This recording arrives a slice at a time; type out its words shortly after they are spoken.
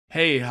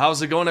Hey,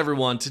 how's it going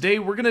everyone? Today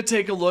we're going to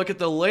take a look at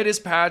the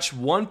latest patch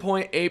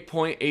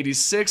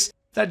 1.8.86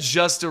 that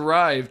just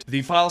arrived.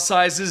 The file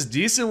size is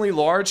decently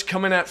large,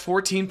 coming at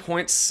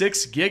 14.6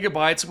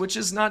 gigabytes, which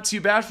is not too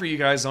bad for you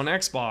guys on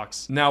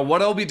Xbox. Now,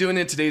 what I'll be doing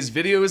in today's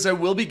video is I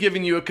will be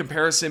giving you a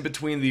comparison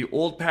between the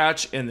old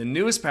patch and the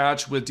newest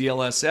patch with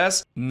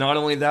DLSS. Not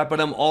only that,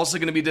 but I'm also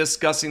going to be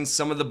discussing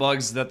some of the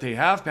bugs that they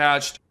have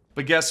patched.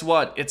 But guess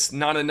what? It's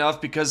not enough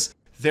because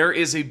there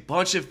is a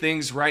bunch of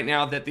things right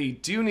now that they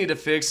do need to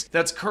fix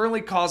that's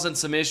currently causing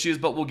some issues,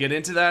 but we'll get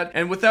into that.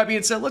 And with that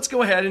being said, let's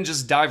go ahead and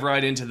just dive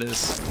right into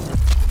this.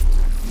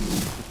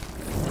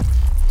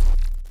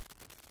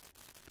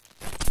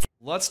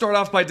 Let's start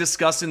off by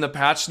discussing the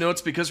patch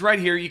notes, because right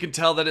here you can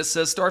tell that it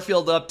says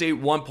Starfield Update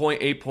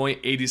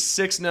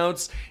 1.8.86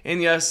 notes,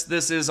 and yes,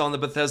 this is on the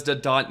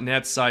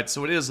Bethesda.net site,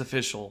 so it is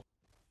official.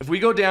 If we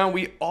go down,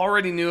 we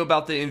already knew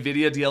about the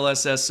NVIDIA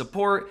DLSS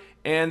support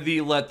and the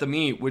Let Them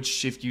Eat,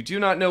 which if you do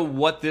not know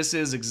what this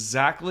is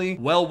exactly,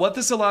 well, what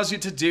this allows you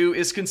to do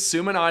is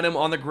consume an item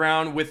on the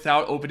ground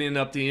without opening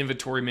up the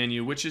inventory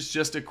menu, which is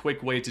just a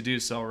quick way to do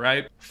so,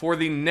 right? For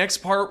the next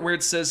part where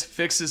it says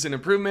fixes and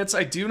improvements,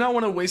 I do not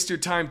want to waste your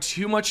time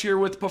too much here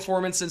with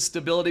performance and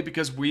stability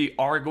because we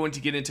are going to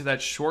get into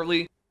that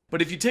shortly.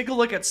 But if you take a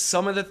look at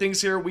some of the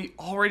things here, we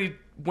already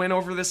went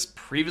over this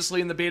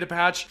previously in the beta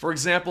patch. For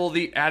example,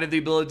 they added the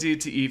ability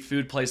to eat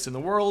food placed in the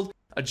world,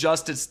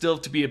 adjusted still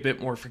to be a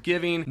bit more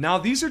forgiving. Now,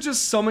 these are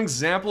just some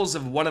examples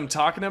of what I'm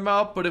talking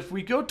about, but if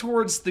we go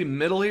towards the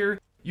middle here,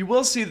 you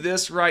will see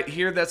this right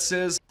here that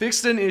says,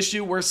 fixed an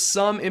issue where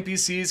some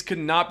NPCs could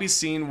not be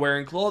seen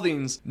wearing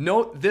clothing.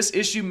 Note, this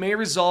issue may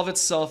resolve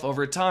itself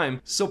over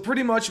time. So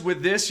pretty much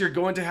with this, you're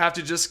going to have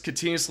to just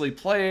continuously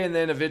play and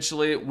then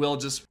eventually it will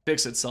just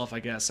fix itself,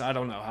 I guess. I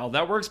don't know how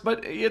that works,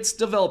 but it's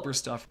developer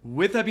stuff.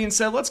 With that being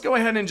said, let's go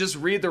ahead and just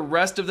read the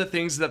rest of the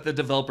things that the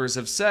developers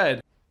have said.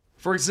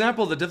 For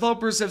example, the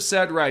developers have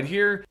said right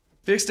here,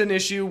 fixed an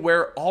issue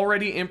where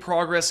already in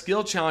progress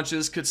skill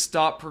challenges could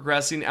stop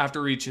progressing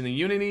after reaching the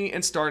Unity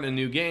and start a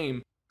new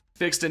game.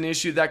 Fixed an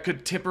issue that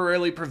could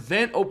temporarily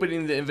prevent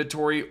opening the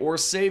inventory or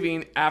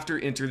saving after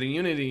entering the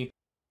Unity.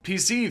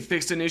 PC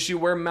fixed an issue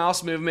where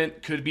mouse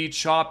movement could be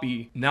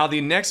choppy. Now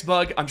the next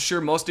bug I'm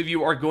sure most of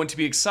you are going to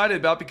be excited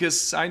about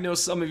because I know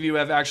some of you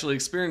have actually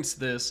experienced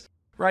this.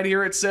 Right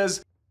here it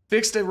says,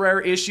 fixed a rare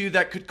issue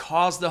that could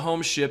cause the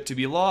home ship to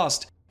be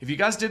lost. If you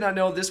guys did not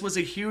know, this was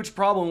a huge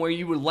problem where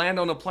you would land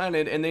on a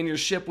planet and then your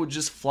ship would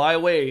just fly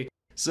away.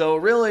 So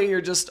really,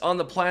 you're just on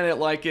the planet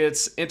like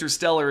it's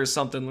Interstellar or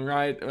something,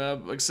 right?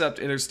 Except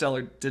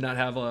Interstellar did not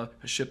have a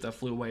ship that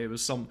flew away. It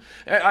was some...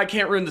 I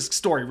can't ruin this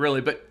story,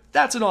 really, but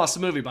that's an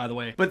awesome movie, by the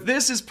way. But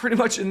this is pretty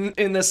much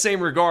in the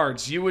same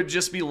regards. You would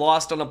just be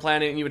lost on a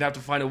planet and you would have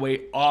to find a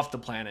way off the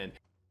planet.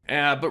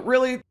 But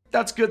really,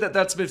 that's good that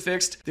that's been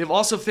fixed. They've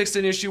also fixed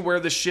an issue where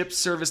the ship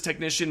service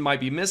technician might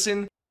be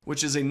missing,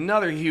 which is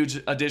another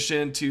huge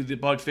addition to the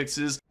bug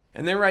fixes.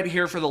 And then right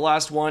here for the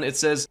last one, it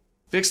says,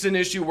 fixed an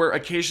issue where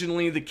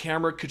occasionally the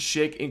camera could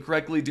shake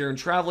incorrectly during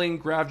traveling,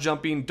 grav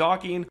jumping,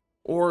 docking,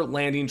 or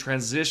landing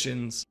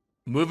transitions.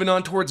 Moving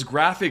on towards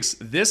graphics,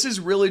 this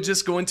is really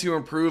just going to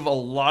improve a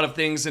lot of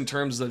things in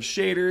terms of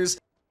shaders,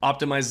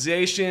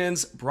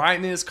 optimizations,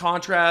 brightness,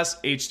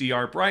 contrast,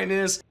 HDR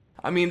brightness.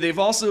 I mean, they've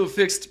also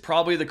fixed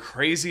probably the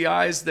crazy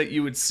eyes that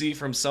you would see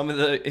from some of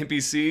the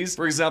NPCs.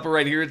 For example,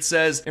 right here it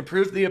says,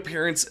 improved the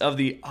appearance of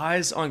the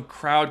eyes on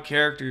crowd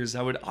characters.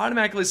 I would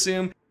automatically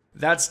assume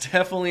that's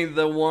definitely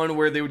the one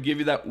where they would give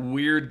you that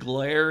weird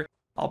glare.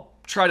 I'll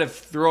try to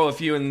throw a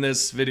few in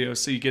this video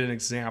so you get an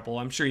example.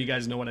 I'm sure you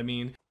guys know what I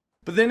mean.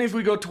 But then if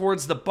we go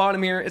towards the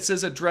bottom here, it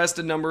says addressed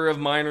a number of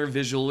minor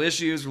visual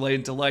issues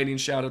related to lighting,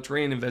 shadow,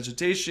 terrain, and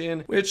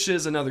vegetation, which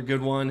is another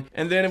good one.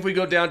 And then if we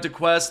go down to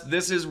quests,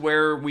 this is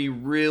where we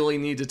really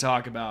need to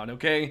talk about,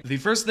 okay? The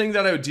first thing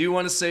that I do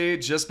want to say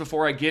just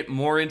before I get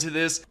more into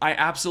this, I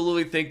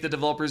absolutely think the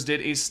developers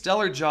did a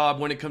stellar job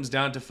when it comes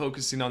down to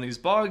focusing on these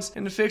bugs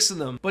and fixing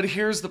them. But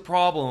here's the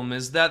problem,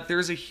 is that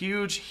there's a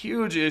huge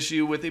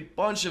issue with a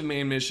bunch of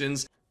main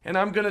missions, and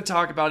I'm going to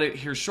talk about it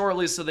here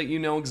shortly so that you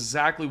know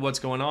exactly what's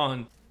going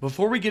on.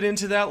 Before we get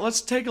into that,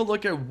 let's take a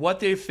look at what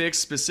they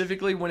fixed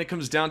specifically when it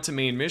comes down to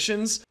main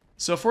missions.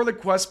 So for the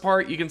quest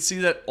part, you can see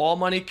that all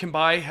money can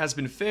buy has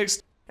been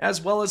fixed,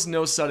 as well as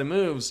no sudden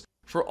moves.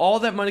 For all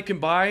that money can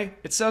buy,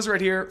 it says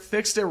right here,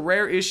 fixed a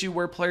rare issue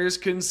where players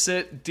couldn't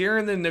sit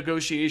during the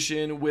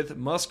negotiation with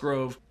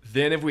Musgrove.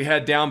 Then if we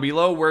head down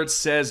below where it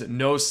says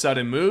no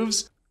sudden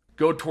moves,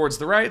 go towards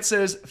the right, it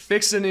says,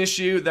 fix an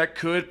issue that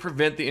could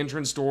prevent the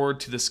entrance door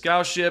to the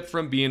scout ship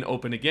from being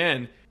open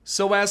again.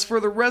 So as for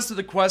the rest of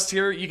the quest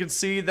here, you can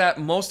see that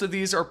most of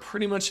these are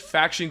pretty much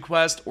faction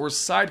quest or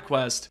side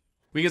quest.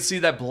 We can see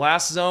that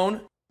Blast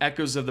Zone,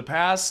 Echoes of the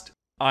Past,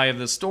 Eye of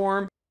the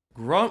Storm,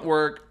 Grunt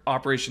Work,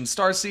 Operation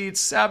Starseed,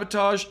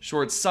 Sabotage,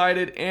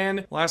 Short-Sighted,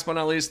 and last but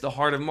not least, the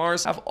Heart of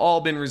Mars have all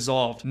been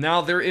resolved.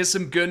 Now, there is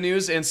some good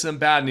news and some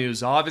bad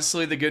news.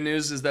 Obviously, the good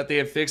news is that they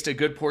have fixed a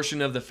good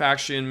portion of the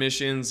faction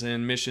missions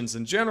and missions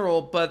in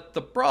general, but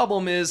the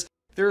problem is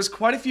there's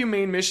quite a few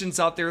main missions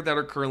out there that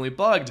are currently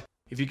bugged.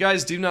 If you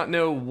guys do not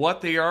know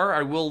what they are,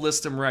 I will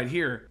list them right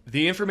here.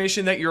 The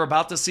information that you're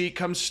about to see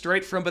comes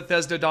straight from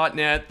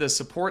Bethesda.net, the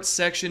support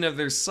section of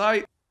their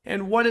site,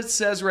 and what it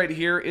says right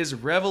here is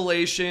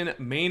Revelation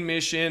main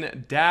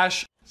mission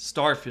dash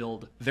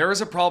Starfield. There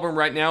is a problem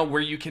right now where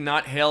you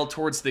cannot hail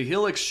towards the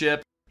Helix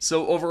ship,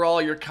 so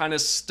overall you're kind of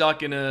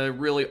stuck in a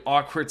really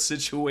awkward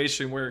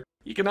situation where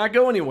you cannot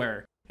go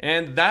anywhere.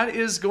 And that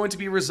is going to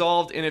be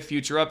resolved in a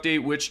future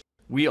update, which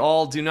we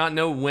all do not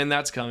know when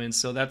that's coming,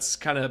 so that's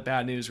kind of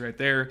bad news right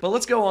there. But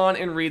let's go on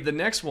and read the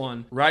next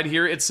one. Right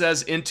here it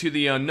says Into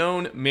the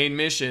Unknown main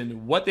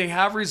mission. What they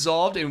have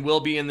resolved and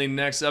will be in the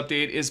next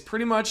update is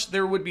pretty much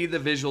there would be the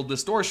visual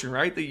distortion,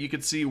 right? That you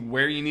could see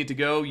where you need to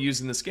go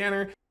using the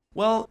scanner.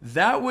 Well,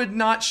 that would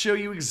not show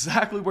you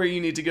exactly where you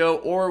need to go,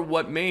 or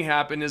what may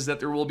happen is that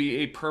there will be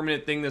a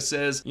permanent thing that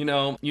says, you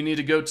know, you need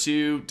to go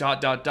to ...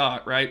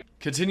 right?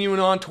 Continuing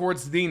on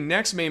towards the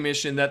next main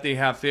mission that they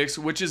have fixed,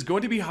 which is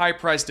going to be high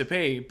price to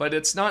pay, but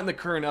it's not in the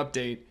current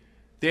update.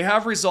 They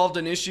have resolved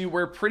an issue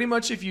where pretty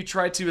much if you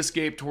try to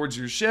escape towards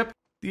your ship,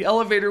 the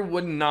elevator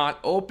would not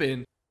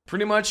open.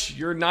 Pretty much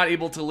you're not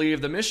able to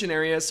leave the mission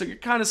area, so you're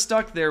kind of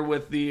stuck there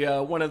with the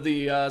one of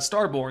the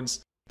Starborns.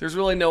 There's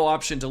really no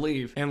option to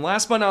leave. And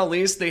last but not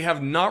least, they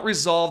have not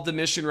resolved the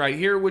mission right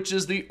here, which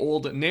is the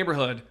old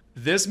neighborhood.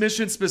 This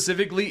mission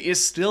specifically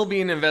is still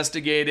being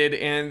investigated,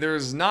 and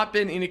there's not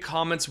been any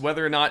comments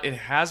whether or not it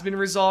has been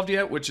resolved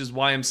yet, which is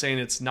why I'm saying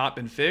it's not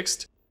been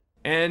fixed.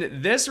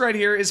 And this right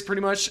here is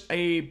pretty much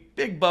a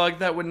big bug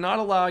that would not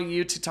allow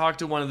you to talk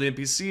to one of the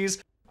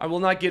NPCs. I will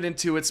not get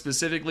into it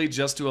specifically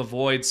just to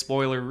avoid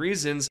spoiler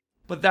reasons,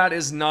 but that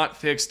is not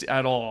fixed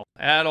at all.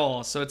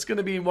 So it's going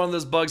to be one of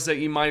those bugs that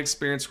you might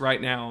experience right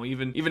now,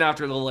 even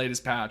after the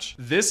latest patch.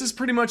 This is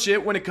pretty much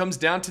it when it comes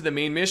down to the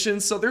main mission,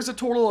 so there's a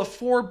total of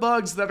 4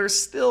 bugs that are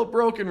still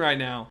broken right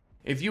now.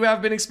 If you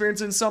have been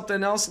experiencing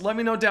something else, let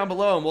me know down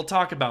below and we'll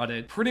talk about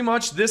it. Pretty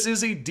much this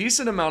is a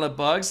decent amount of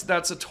bugs.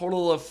 That's a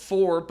total of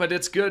 4, but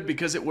it's good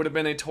because it would have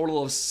been a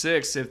total of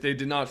 6 if they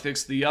did not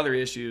fix the other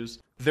issues.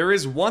 There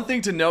is one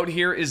thing to note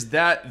here is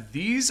that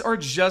these are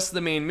just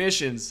the main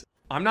missions.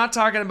 I'm not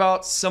talking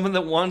about some of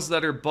the ones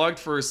that are bugged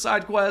for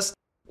side quests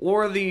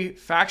or the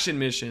faction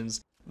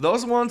missions.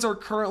 Those ones are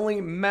currently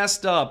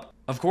messed up.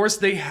 Of course,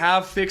 they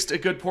have fixed a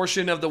good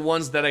portion of the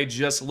ones that I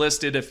just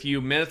listed a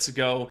few minutes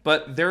ago,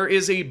 but there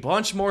is a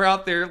bunch more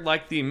out there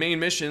like the main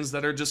missions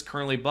that are just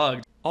currently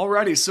bugged.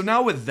 Alrighty, so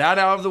now with that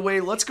out of the way,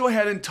 let's go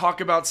ahead and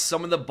talk about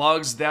some of the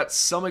bugs that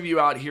some of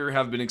you out here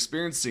have been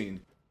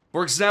experiencing.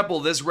 For example,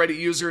 this Reddit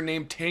user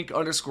named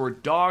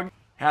tank_dog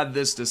had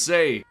this to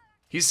say.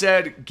 He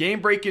said,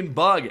 game-breaking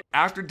bug.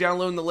 After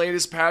downloading the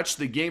latest patch,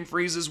 the game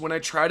freezes when I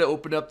try to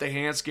open up the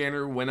hand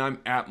scanner when I'm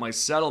at my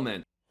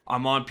settlement.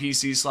 I'm on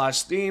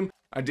PC/Steam.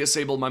 I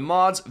disabled my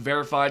mods,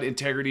 verified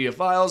integrity of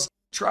files,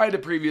 tried a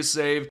previous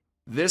save.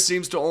 This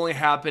seems to only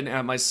happen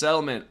at my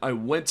settlement. I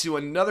went to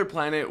another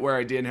planet where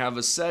I didn't have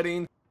a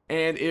setting,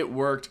 and it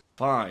worked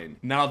fine.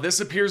 Now this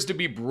appears to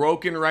be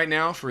broken right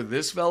now for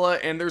this fella,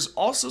 and there's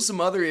also some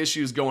other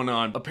issues going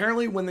on.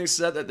 Apparently when they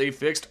said that they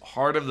fixed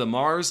Heart of the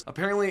Mars,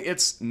 apparently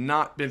it's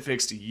not been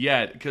fixed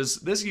yet, because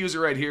this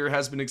user right here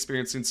has been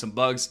experiencing some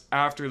bugs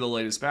after the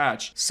latest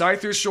patch.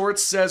 Scyther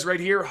Shorts says right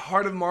here,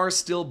 Heart of Mars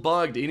still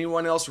bugged.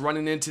 Anyone else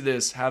running into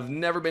this? Have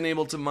never been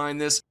able to mine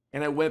this,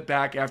 and I went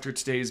back after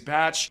today's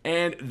patch,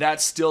 and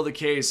that's still the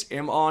case.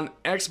 I'm on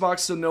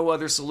Xbox, so no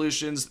other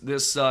solutions.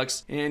 This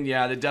sucks, and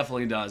yeah, that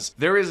definitely does.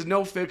 There is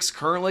no fix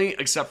currently,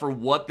 except for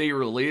what they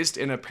released,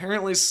 and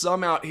apparently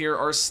some out here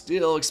are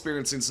still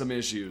experiencing some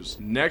issues.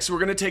 Next, we're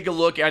gonna take a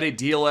look at a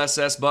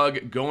DLSS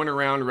bug going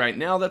around right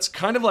now that's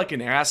kind of like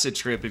an acid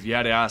trip if you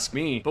had to ask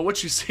me, but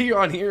what you see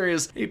on here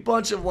is a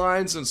bunch of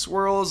lines and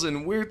swirls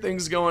and weird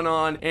things going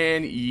on,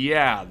 and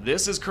yeah,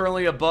 this is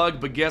currently a bug,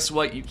 but guess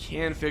what? You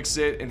can fix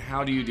it, and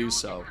how do you do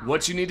so?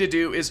 What you need to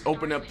do is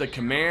open up the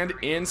command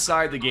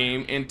inside the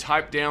game and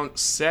type down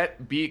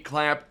set beat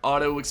clamp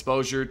auto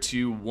exposure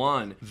to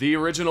 1. The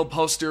original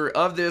poster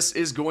of this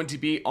is going to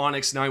be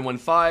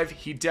Onyx915.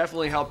 He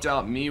definitely helped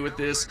out me with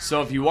this,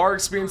 so if you are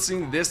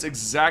experiencing this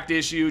exact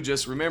issue,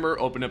 just remember,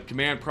 open up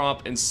command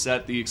prompt and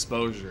set the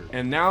exposure.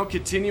 And now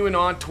continuing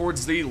on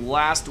towards the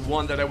last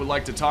one that I would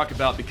like to talk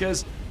about,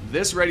 because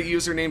this Reddit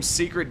user named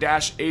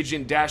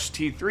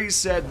secret-agent-t3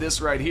 said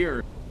this right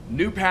here.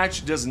 New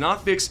patch does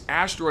not fix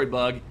asteroid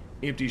bug,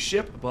 empty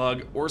ship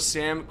bug, or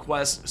Sam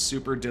quest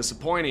super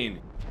disappointing.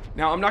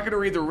 Now, I'm not going to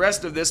read the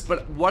rest of this,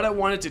 but what I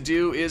wanted to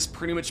do is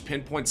pretty much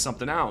pinpoint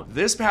something out.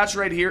 This patch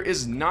right here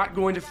is not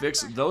going to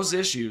fix those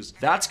issues.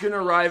 That's going to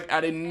arrive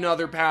at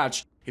another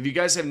patch. If you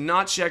guys have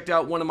not checked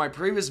out one of my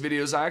previous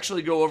videos, I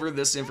actually go over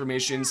this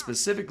information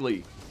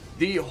specifically.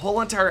 The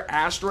whole entire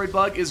asteroid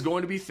bug is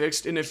going to be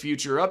fixed in a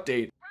future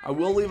update. I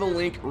will leave a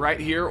link right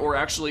here, or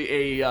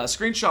actually a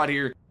screenshot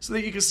here, so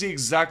that you can see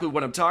exactly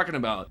what I'm talking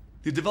about.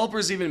 The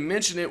developers even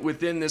mention it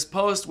within this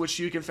post, which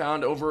you can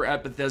find over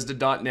at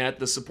Bethesda.net,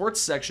 the support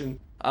section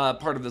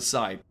part of the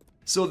site.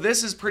 So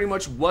this is pretty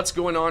much what's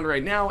going on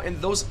right now,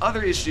 and those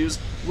other issues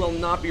will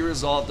not be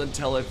resolved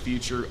until a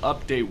future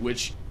update,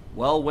 which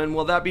Well, when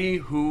will that be?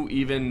 Who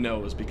even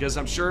knows? Because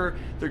I'm sure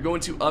they're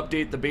going to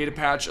update the beta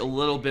patch a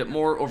little bit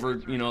more over,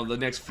 the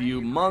next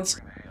few months,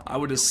 I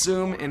would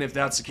assume, and if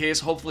that's the case,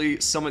 hopefully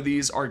some of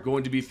these are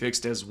going to be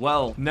fixed as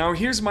well. Now,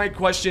 here's my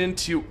question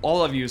to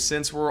all of you,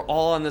 since we're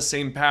all on the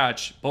same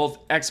patch,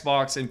 both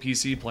Xbox and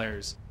PC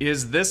players.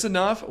 Is this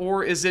enough,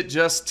 or is it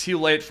just too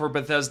late for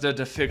Bethesda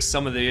to fix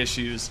some of the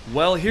issues?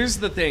 Well, here's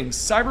the thing.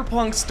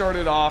 Cyberpunk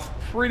started off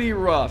pretty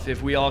rough,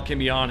 if we all can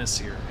be honest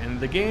here. And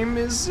the game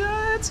it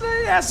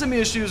has some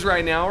issues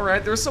right now,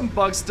 right? There's some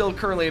bugs still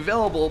currently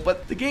available,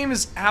 but the game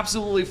is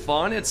absolutely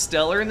fun, it's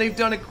stellar, and they've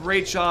done a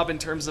great job in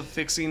terms of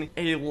fixing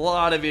a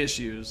lot of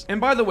issues. And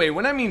by the way,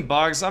 when I mean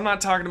bugs, I'm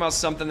not talking about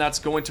something that's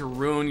going to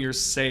ruin your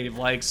save,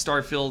 like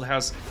Starfield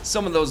has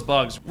some of those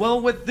bugs.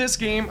 Well, with this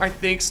game, I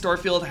think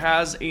Starfield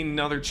has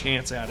another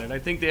chance at it. I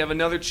think they have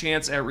another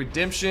chance at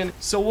redemption,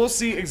 so we'll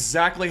see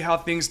exactly how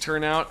things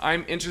turn out.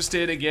 I'm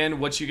interested, again,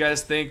 what you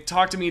guys think.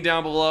 Talk to me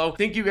down below.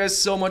 Thank you guys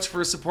so much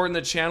for supporting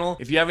the channel.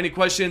 If you have any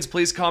questions,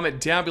 please comment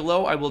down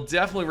below. I will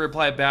definitely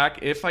reply back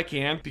if I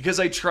can, because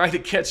I try to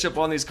catch up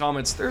on these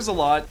comments. There's a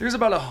lot. There's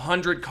about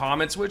 100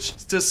 comments, which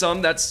to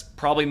some that's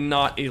probably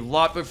not a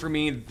lot, but for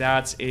me,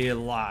 that's a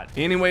lot.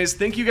 Anyways,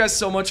 thank you guys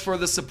so much for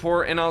the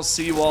support, and I'll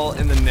see you all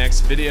in the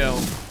next video.